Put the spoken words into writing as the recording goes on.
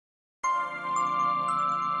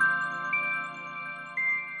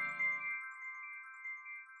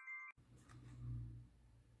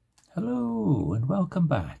Hello and welcome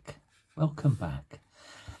back. Welcome back.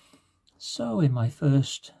 So in my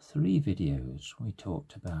first 3 videos we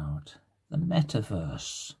talked about the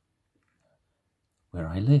metaverse where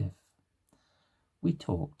I live. We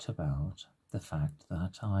talked about the fact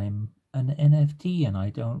that I'm an NFT and I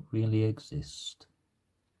don't really exist.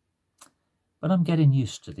 But I'm getting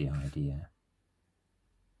used to the idea.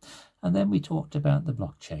 And then we talked about the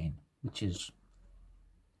blockchain, which is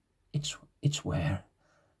it's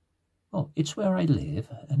where I live,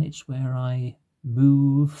 and it's where I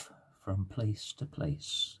move from place to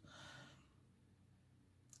place.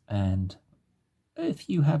 And if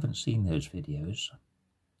you haven't seen those videos,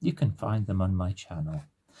 you can find them on my channel.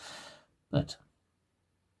 But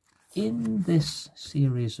in this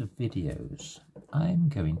series of videos, I'm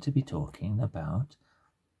going to be talking about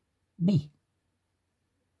me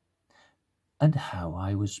and how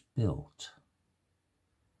I was built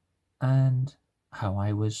and how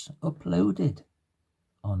I was uploaded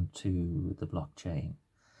onto the blockchain.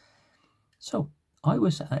 So I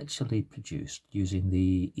was actually produced using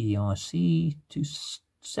the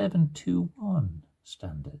ERC-721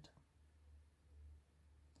 standard.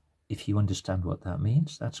 If you understand what that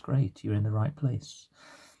means, that's great. You're in the right place.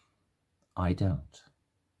 I don't.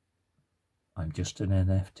 I'm just an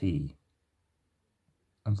NFT.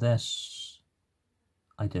 And this,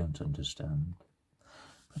 I don't understand.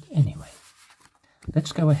 But anyway,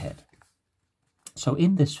 let's go ahead. So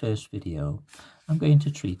in this first video, I'm going to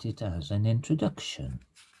treat it as an introduction.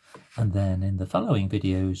 And then in the following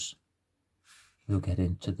videos, we'll get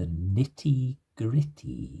into the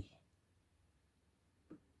nitty-gritty.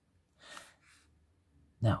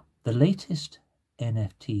 Now, the latest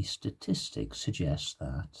NFT statistics suggest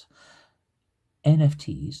that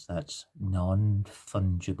NFTs, that's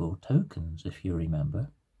non-fungible tokens, if you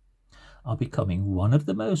remember, are becoming one of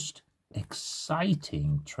the most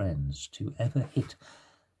exciting trends to ever hit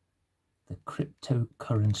the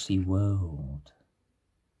cryptocurrency world.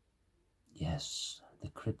 Yes, the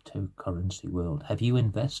cryptocurrency world. Have you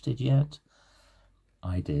invested yet?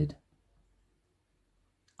 I did.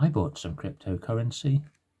 I bought some cryptocurrency,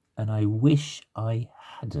 and I wish I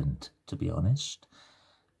hadn't, to be honest,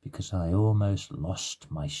 because I almost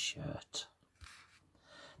lost my shirt.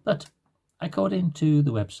 But according to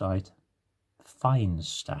the website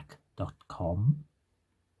finestack.com,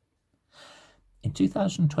 in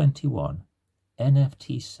 2021,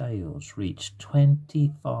 NFT sales reached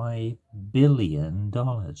 $25 billion.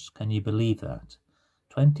 Can you believe that?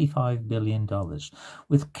 $25 billion,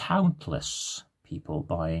 with countless people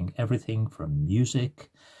buying everything from music,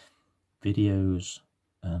 videos,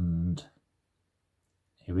 and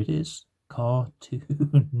here it is,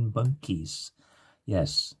 cartoon monkeys.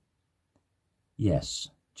 Yes,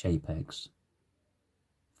 JPEGs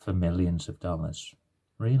for millions of dollars.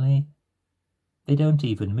 Really? They don't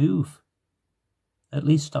even move. At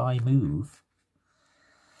least I move.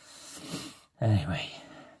 Anyway,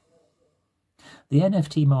 the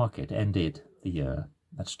NFT market ended the year,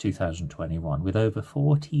 that's 2021, with over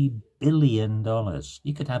 $40 billion.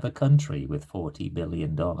 You could have a country with $40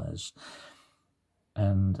 billion.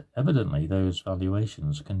 And evidently those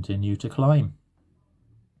valuations continue to climb.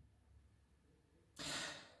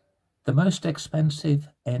 The most expensive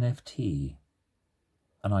NFT,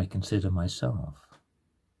 and I consider myself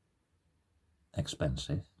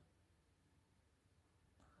expensive,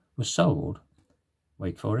 was sold,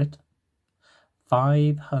 wait for it,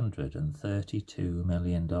 $532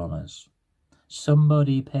 million.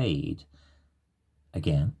 Somebody paid,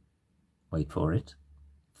 again, wait for it,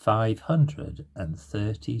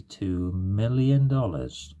 $532 million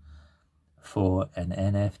for an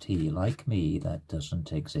NFT like me that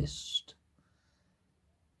doesn't exist.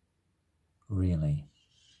 Really.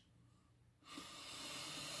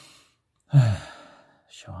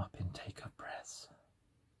 Sharp intake of breath.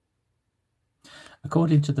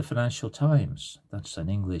 According to the Financial Times, that's an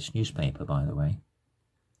English newspaper, by the way,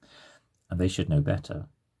 and they should know better,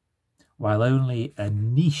 while only a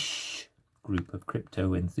niche group of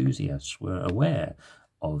crypto enthusiasts were aware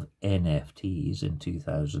of NFTs in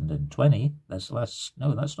 2020. That's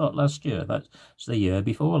not last year, that's the year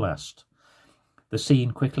before last. The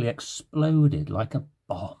scene quickly exploded like a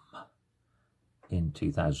bomb in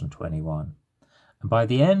 2021. And by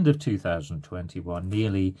the end of 2021,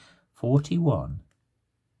 nearly $41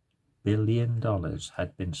 billion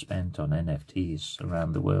had been spent on NFTs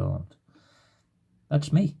around the world.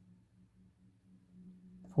 That's me.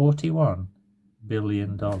 $41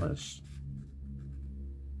 billion.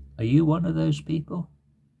 Are you one of those people?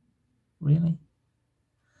 Really?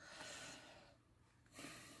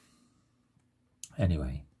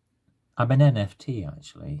 Anyway, I'm an NFT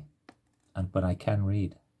actually. but I can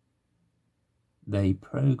read. They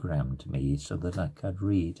programmed me so that I could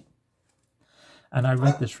read. And I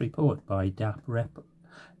read this report by DAP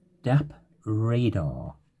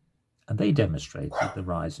Radar, and they demonstrated the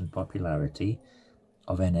rise in popularity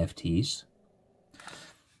of NFTs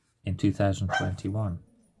in 2021.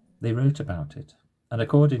 They wrote about it, and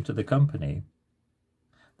according to the company,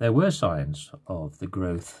 there were signs of the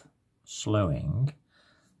growth slowing,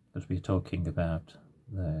 because we're talking about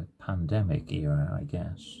the pandemic era, I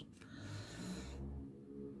guess.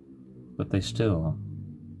 But they still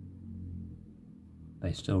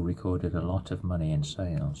recorded a lot of money in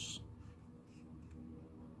sales.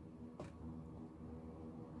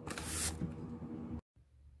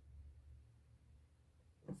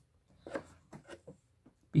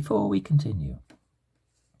 Before we continue,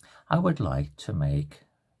 I would like to make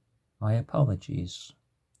my apologies.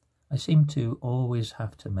 I seem to always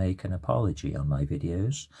have to make an apology on my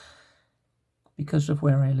videos because of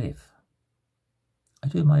where I live. I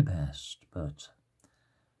do my best, but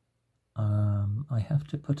I have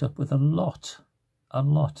to put up with a lot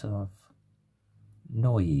of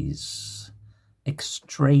noise,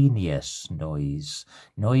 extraneous noise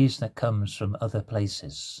that comes from other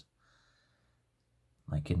places,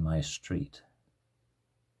 like in my street.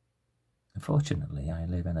 Unfortunately, I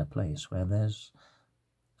live in a place where there's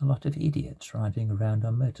a lot of idiots riding around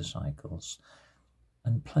on motorcycles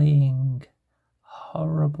and playing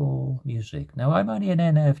horrible music. Now, I'm only an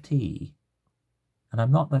NFT, and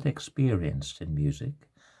I'm not that experienced in music,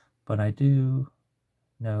 but I do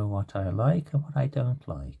know what I like and what I don't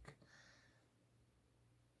like.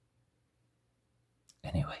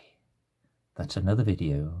 Anyway, that's another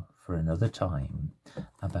video for another time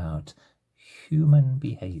about human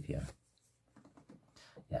behavior.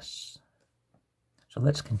 Yes. So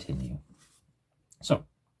let's continue. So,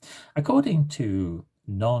 according to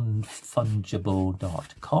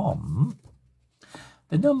nonfungible.com,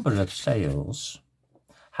 the number of sales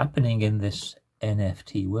happening in this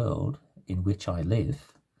NFT world in which I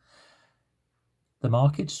live, the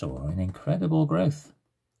market saw an incredible growth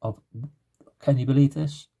of, can you believe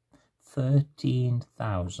this?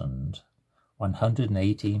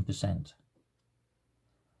 13,118%.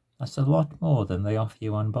 That's a lot more than they offer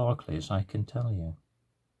you on Barclays, I can tell you.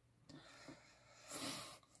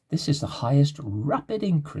 This is the highest rapid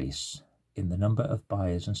increase in the number of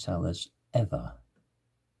buyers and sellers ever.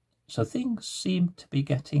 So things seem to be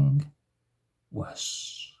getting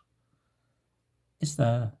worse. Is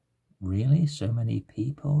there really so many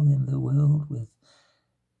people in the world with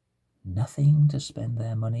nothing to spend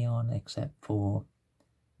their money on except for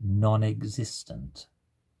non-existent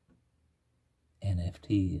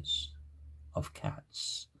NFTs of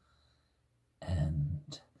cats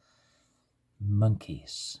and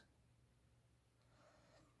monkeys?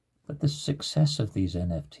 But the success of these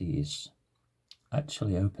NFTs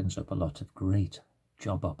actually opens up a lot of great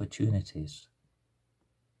job opportunities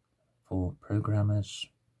for programmers,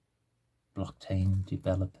 blockchain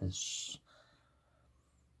developers,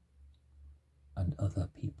 and other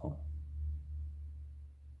people.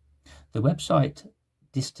 The website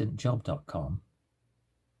distantjob.com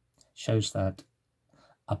shows that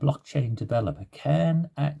a blockchain developer can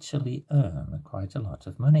actually earn quite a lot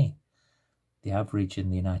of money. The average in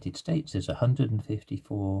the United States is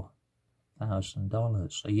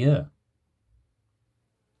 $154,000 a year.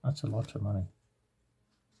 That's a lot of money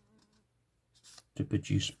to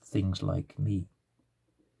produce things like me.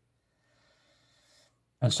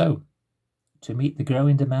 And so, to meet the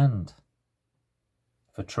growing demand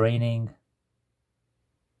for training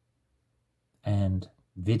and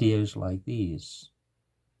videos like these,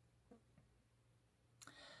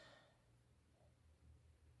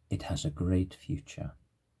 it has a great future.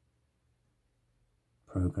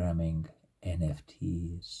 Programming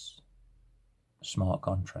NFTs, smart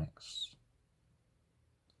contracts,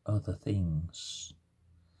 other things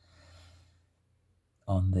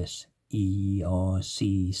on this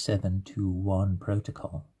ERC-721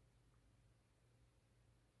 protocol.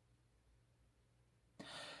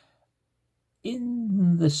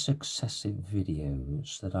 In the successive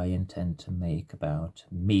videos that I intend to make about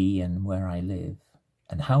me and where I live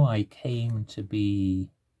and how I came to be,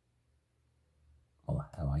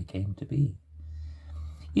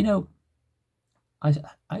 you know, I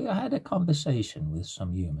had a conversation with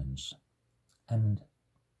some humans, and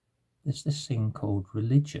there's this thing called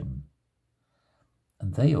religion,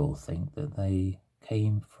 and they all think that they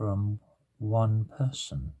came from one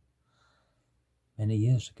person many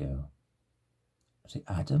years ago. Was it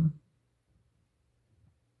Adam?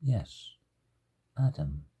 Yes,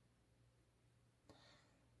 Adam.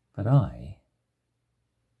 But I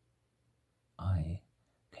I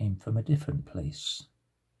came from a different place.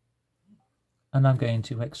 And I'm going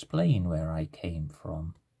to explain where I came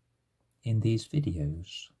from in these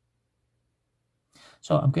videos.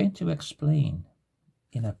 So I'm going to explain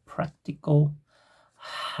in a practical,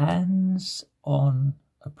 hands-on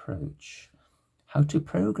approach how to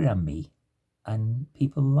program me and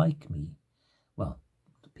people like me. Well,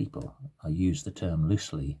 people, I use the term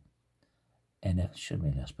loosely. I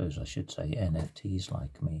suppose I should say NFTs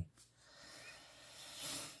like me.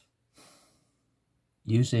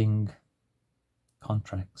 Using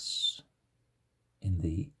contracts in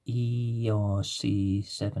the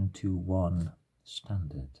ERC-721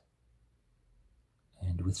 standard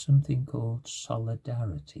and with something called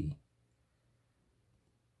solidarity,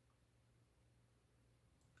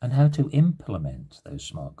 and how to implement those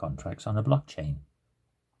smart contracts on a blockchain.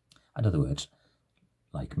 In other words,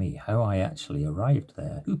 like me, how I actually arrived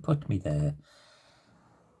there, who put me there,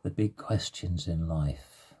 the big questions in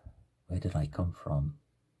life. Where did I come from?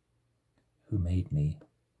 Who made me?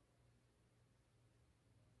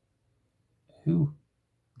 Who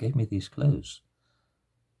gave me these clothes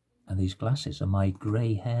and these glasses and my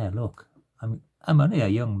grey hair? Look, I'm only a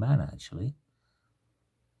young man actually,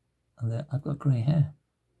 and I've got grey hair.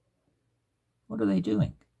 What are they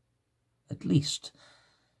doing? At least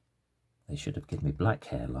they should have given me black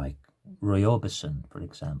hair like Roy Orbison, for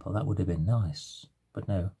example. That would have been nice. But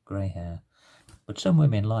no, grey hair. But some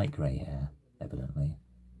women like grey hair, evidently.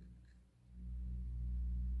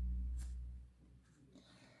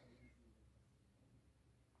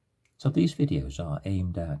 So these videos are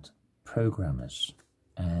aimed at programmers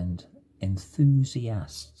and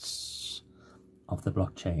enthusiasts of the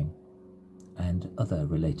blockchain and other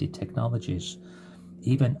related technologies,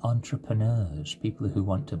 even entrepreneurs, people who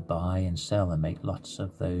want to buy and sell and make lots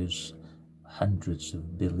of those hundreds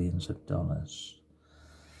of billions of dollars.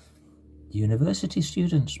 University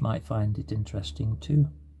students might find it interesting too,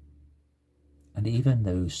 and even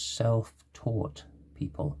those self-taught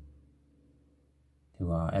people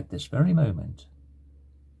who are at this very moment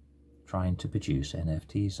trying to produce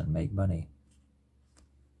NFTs and make money.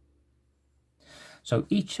 So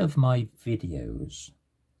each of my videos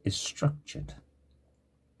is structured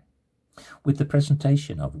with the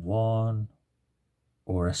presentation of one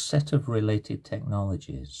or a set of related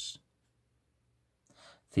technologies,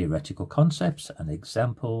 theoretical concepts and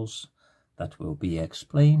examples that will be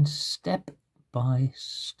explained step by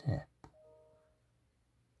step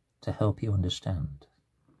to help you understand.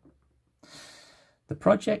 The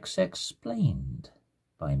projects explained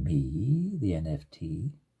by me, the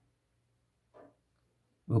NFT,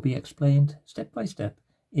 will be explained step by step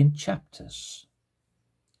in chapters.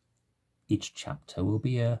 Each chapter will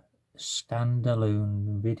be a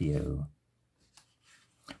standalone video.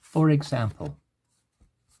 For example,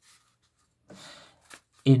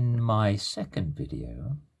 in my second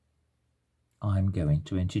video, I'm going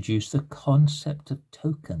to introduce the concept of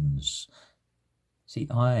tokens. See,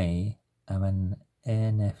 I am an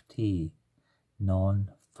NFT,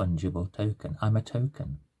 non-fungible token. I'm a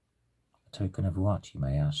token. A token of what, you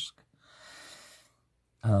may ask?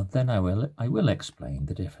 Then I will explain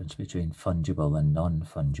the difference between fungible and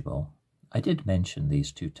non-fungible. I did mention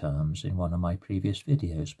these two terms in one of my previous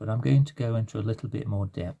videos, but I'm going to go into a little bit more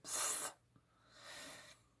depth.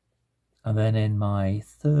 And then in my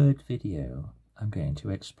third video, I'm going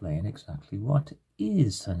to explain exactly what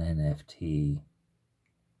is an NFT.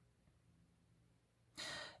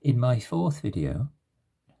 In my fourth video,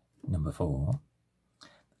 number 4,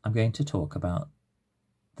 I'm going to talk about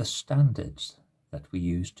the standards that we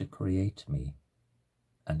use to create me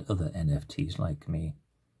and other NFTs like me.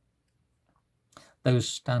 Those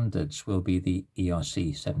standards will be the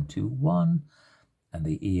ERC-721 and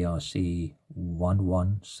the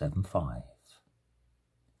ERC-1155.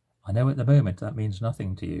 I know at the moment that means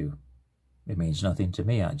nothing to you. It means nothing to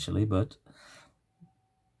me actually, but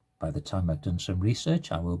by the time I've done some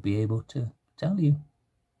research, I will be able to tell you.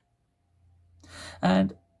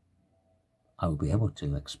 And I will be able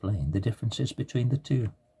to explain the differences between the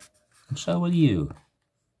two. And so will you,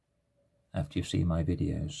 after you've seen my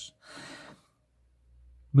videos.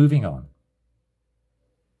 Moving on.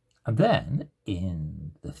 And then,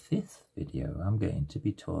 in the 5th video, I'm going to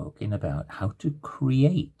be talking about how to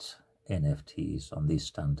create NFTs on these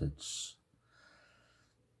standards.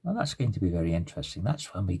 Well, that's going to be very interesting.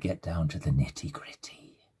 That's when we get down to the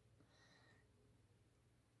nitty-gritty.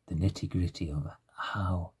 The nitty-gritty of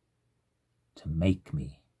how to make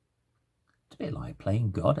me. It's a bit like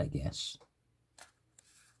playing God, I guess.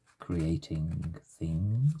 Creating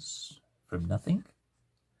things from nothing.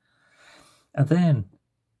 And then,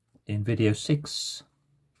 in video 6,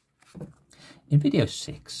 In video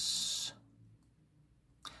 6,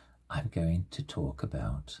 I'm going to talk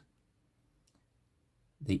about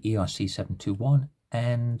the ERC-721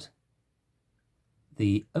 and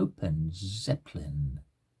the Open Zeppelin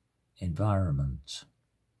environment.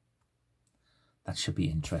 That should be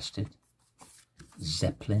interesting.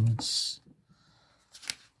 Zeppelins.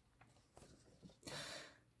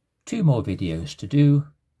 2 more videos to do.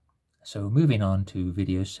 So moving on to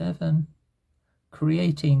video 7,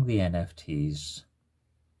 creating the NFTs.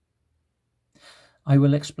 I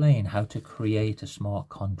will explain how to create a smart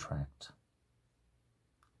contract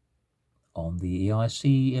on the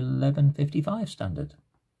ERC-1155 standard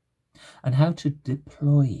and how to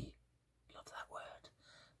deploy, love that word,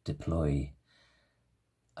 deploy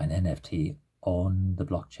an NFT on the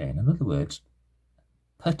blockchain. In other words,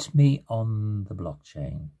 put me on the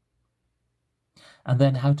blockchain. And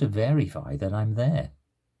then how to verify that I'm there,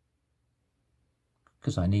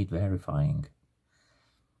 because I need verifying.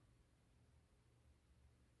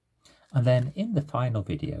 And then in the final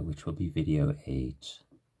video, which will be video 8,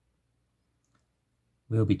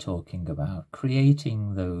 we'll be talking about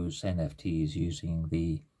creating those NFTs using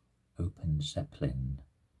the Open Zeppelin.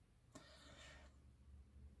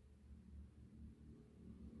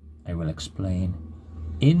 I will explain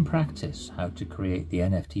in practice how to create the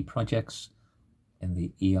NFT projects in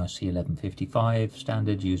the ERC-1155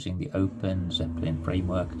 standard using the Open Zeppelin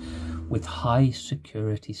framework with high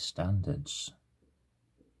security standards.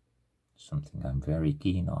 Something I'm very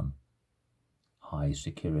keen on. High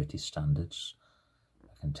security standards.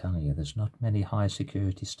 I can tell you there's not many high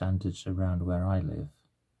security standards around where I live.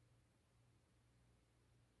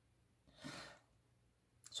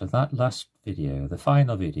 So that last video, the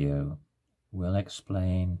final video, will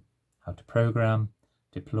explain how to program,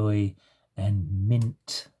 deploy, and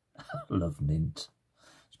mint. I love mint,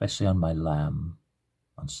 especially on my lamb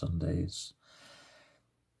on Sundays.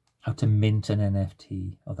 How to mint an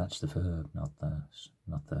NFT. Oh, that's the verb, not the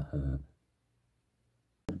herb.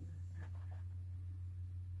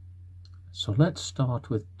 So let's start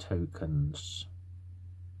with tokens,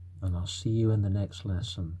 and I'll see you in the next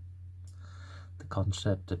lesson. The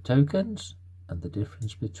concept of tokens and the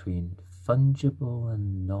difference between fungible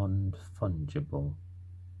and non-fungible.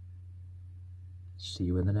 See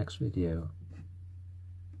you in the next video.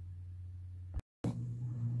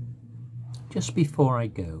 Just before I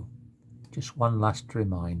go, just one last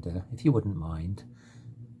reminder, if you wouldn't mind.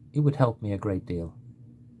 It would help me a great deal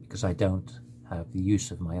because I don't have the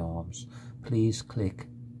use of my arms. Please click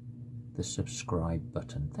the subscribe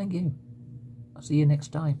button. Thank you. I'll see you next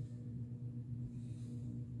time.